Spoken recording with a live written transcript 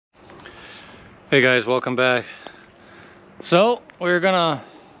Hey guys, welcome back. So we're gonna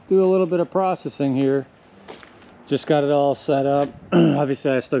do a little bit of processing here. Just got it all set up.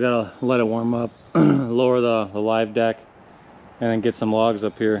 Obviously I still gotta let it warm up, lower the live deck, and then get some logs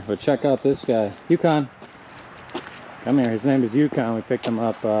up here. But check out this guy, Yukon. Come here, his name is Yukon. We picked him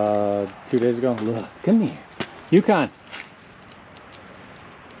up 2 days ago. Look, come here, Yukon.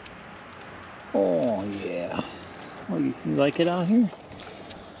 Oh yeah. Oh, you like it out here?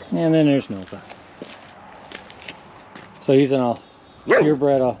 And then there's Nova. So he's a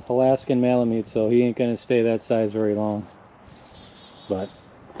purebred Alaskan Malamute, so he ain't gonna stay that size very long. But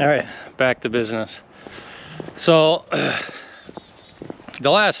all right, back to business. So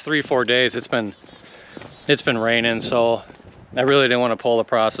the last 3-4 days it's been raining, so I really didn't want to pull the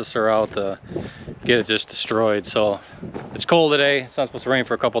processor out to get it just destroyed. So it's cold today. It's not supposed to rain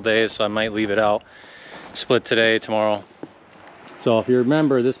for a couple days, so I might leave it out. Split today, tomorrow. So if you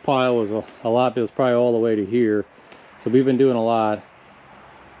remember, this pile was a lot. It was probably all the way to here. So we've been doing a lot.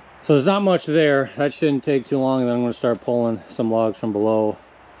 So there's not much there. That shouldn't take too long. And then I'm going to start pulling some logs from below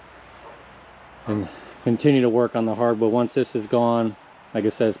and continue to work on the hardwood. Once this is gone, like I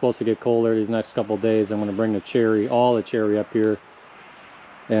said, it's supposed to get colder these next couple of days. I'm going to bring the cherry, all the cherry up here,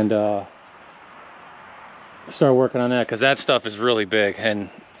 and start working on that, because that stuff is really big. And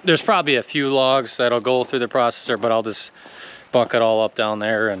there's probably a few logs that'll go through the processor, but I'll just buck it all up down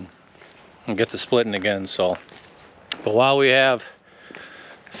there and get to splitting again. So, but while we have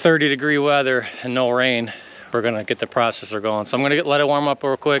 30-degree weather and no rain, we're gonna get the processor going. So I'm gonna let it warm up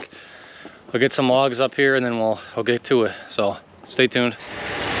real quick. We'll get some logs up here and then we'll get to it. So stay tuned.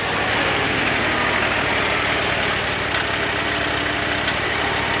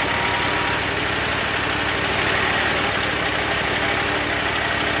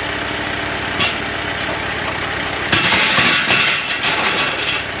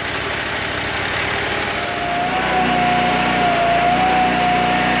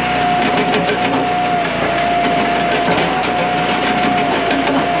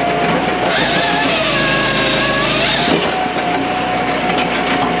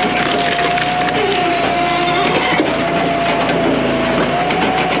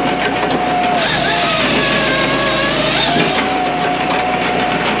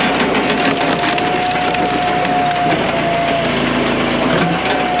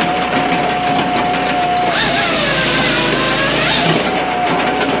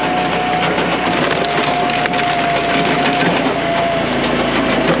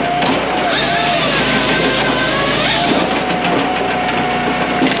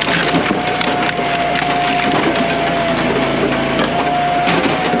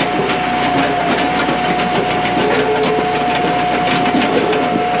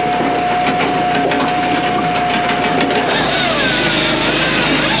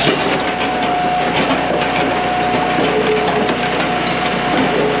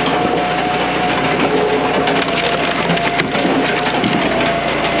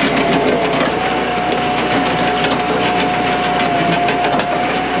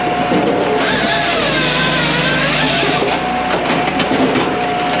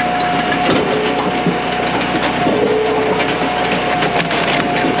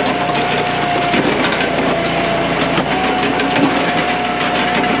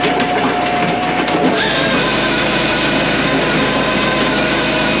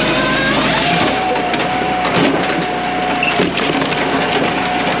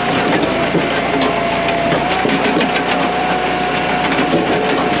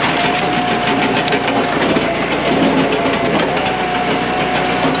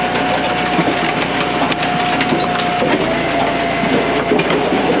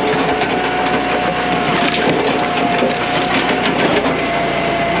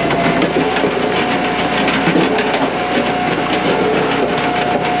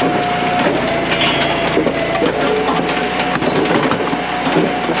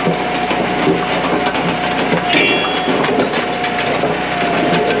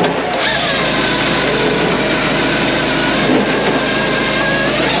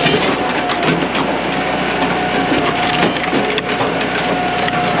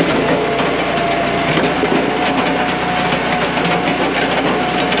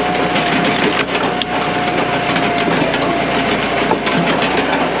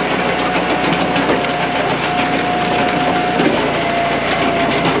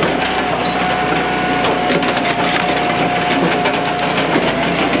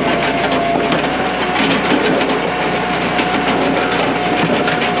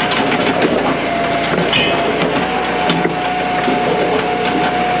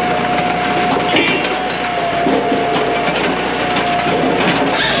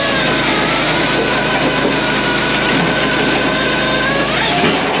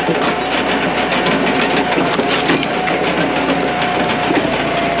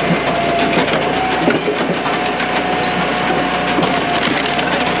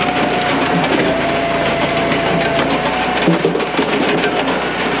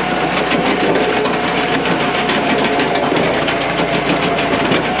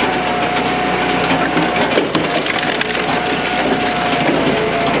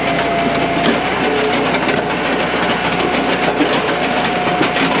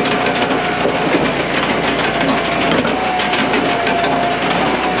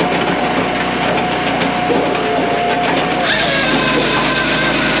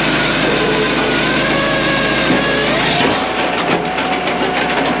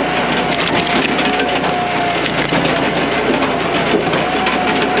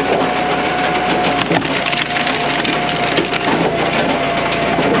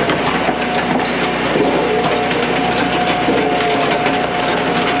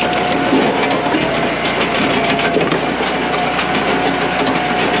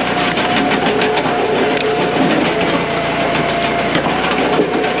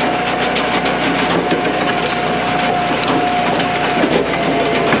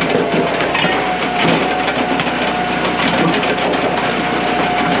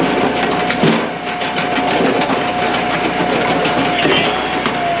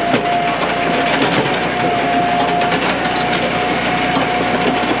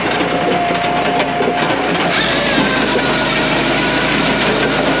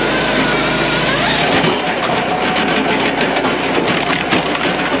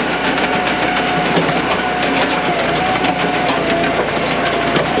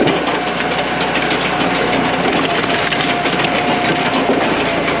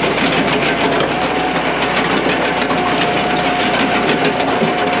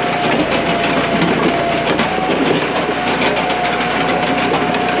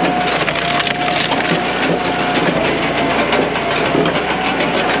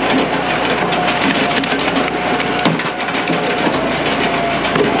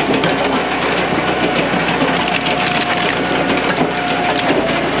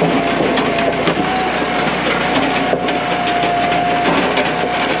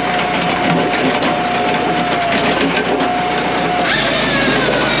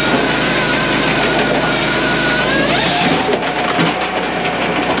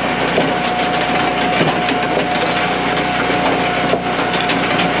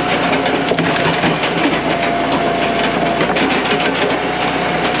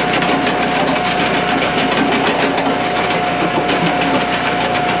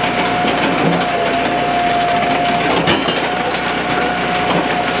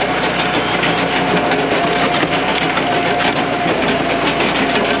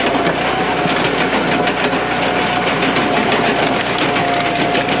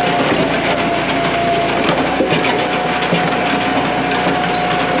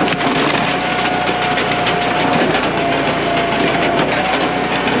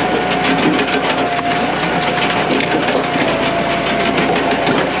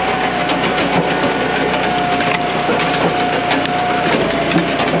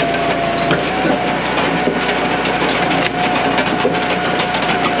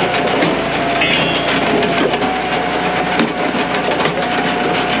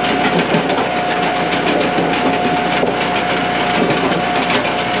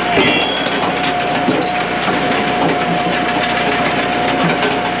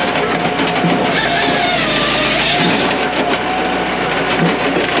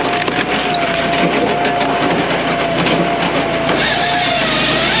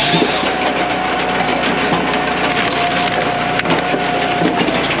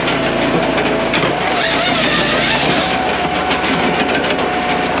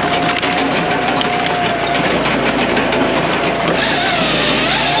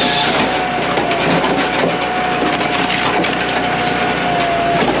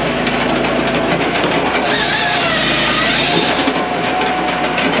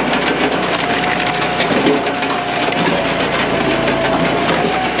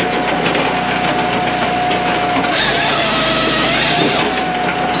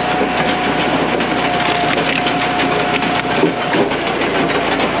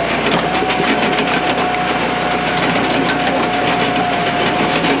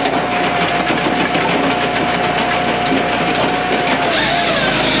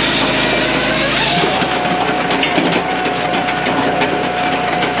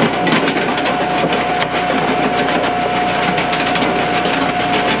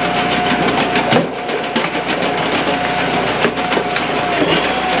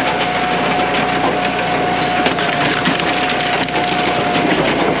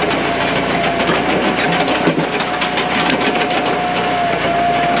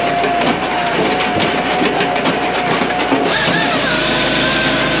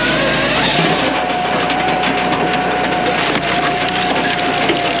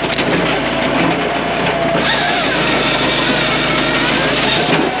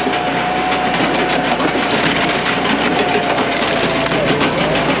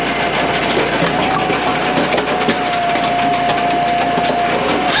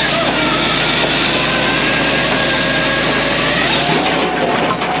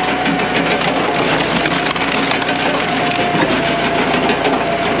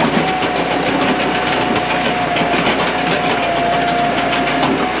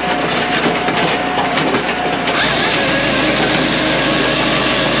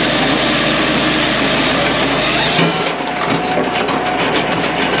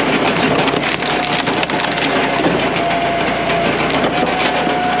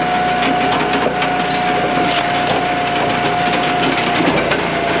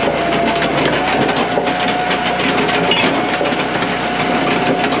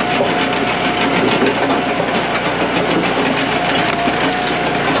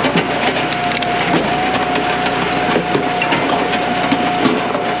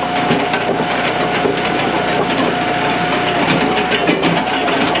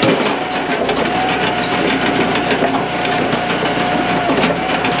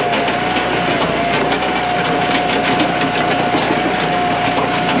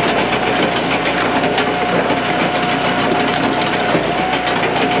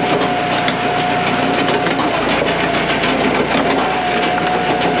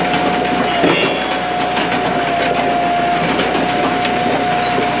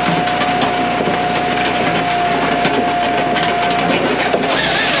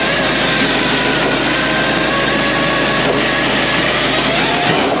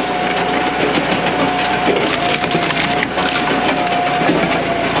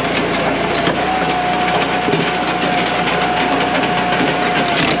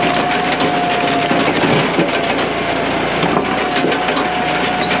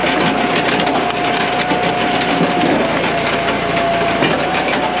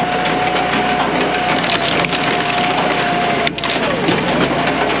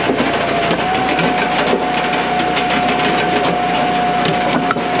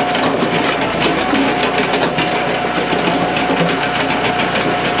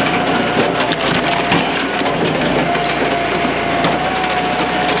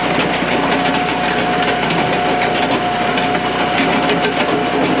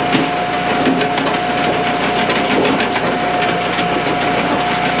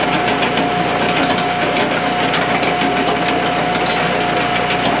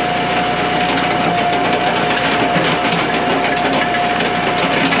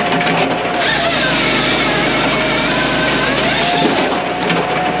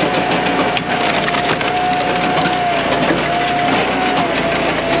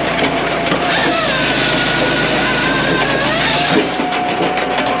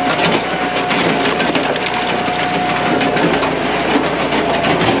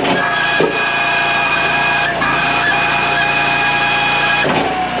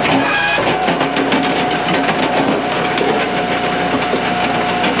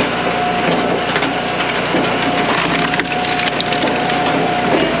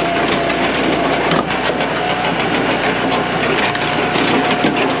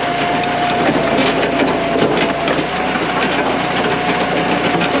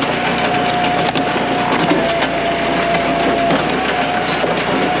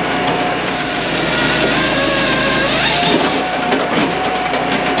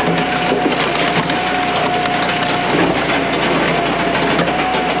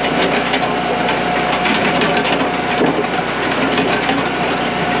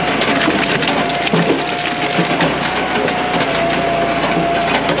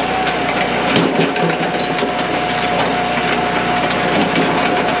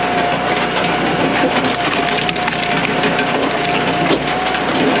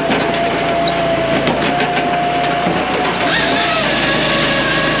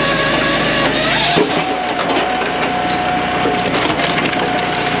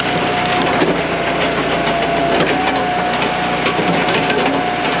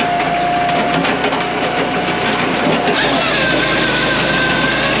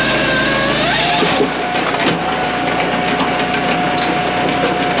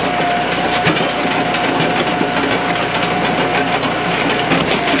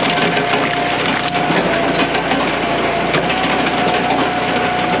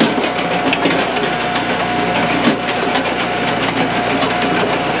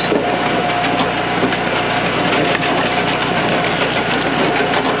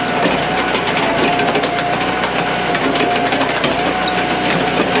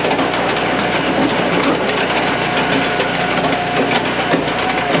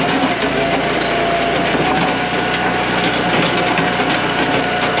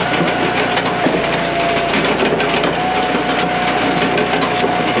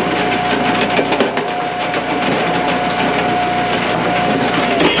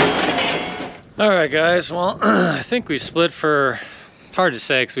 All right, guys. Well, I think we split for, it's hard to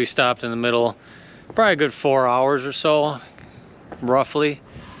say because we stopped in the middle, probably a good 4 hours or so, roughly.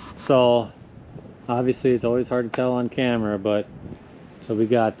 So obviously it's always hard to tell on camera, but so we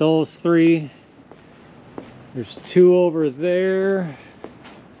got those 3. There's 2 over there.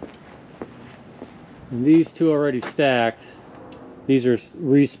 And these 2 already stacked. These are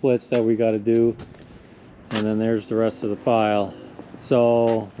resplits that we got to do. And then there's the rest of the pile.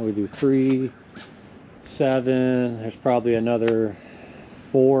 So we do 3, 7. There's probably another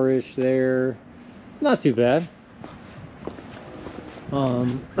 4-ish there. It's not too bad.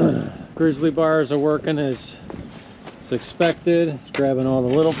 Grizzly bars are working as expected. It's grabbing all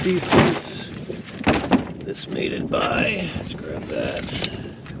the little pieces. This made it by. Let's grab that.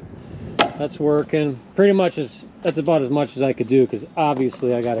 That's working. Pretty much that's about as much as I could do because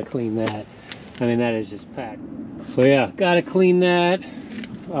obviously I got to clean that. I mean, that is just packed. So yeah, got to clean that.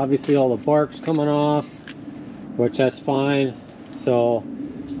 Obviously all the bark's coming off, which that's fine. So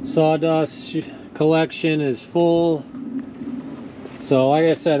sawdust collection is full. So like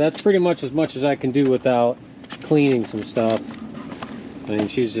I said, that's pretty much as I can do without cleaning some stuff. I mean,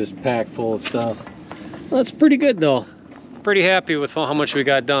 she's just packed full of stuff. Well, that's pretty good though. Pretty happy with how much we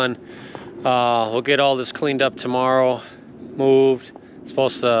got done. We'll get all this cleaned up tomorrow, moved. It's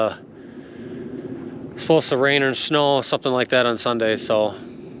supposed to rain or snow, something like that on Sunday. So,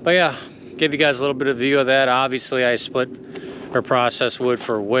 but yeah, give you guys a little bit of view of that. Obviously I split or processed wood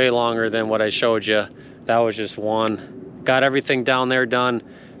for way longer than what I showed you. That was just one. Got everything down there done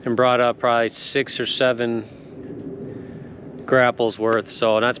and brought up probably 6 or 7 grapples worth.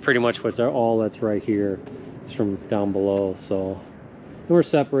 So that's pretty much what's all that's right here. It's from down below. So we're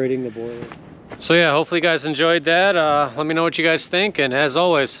separating the boiler. So yeah, hopefully you guys enjoyed that. Let me know what you guys think, and as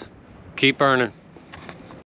always, keep burning.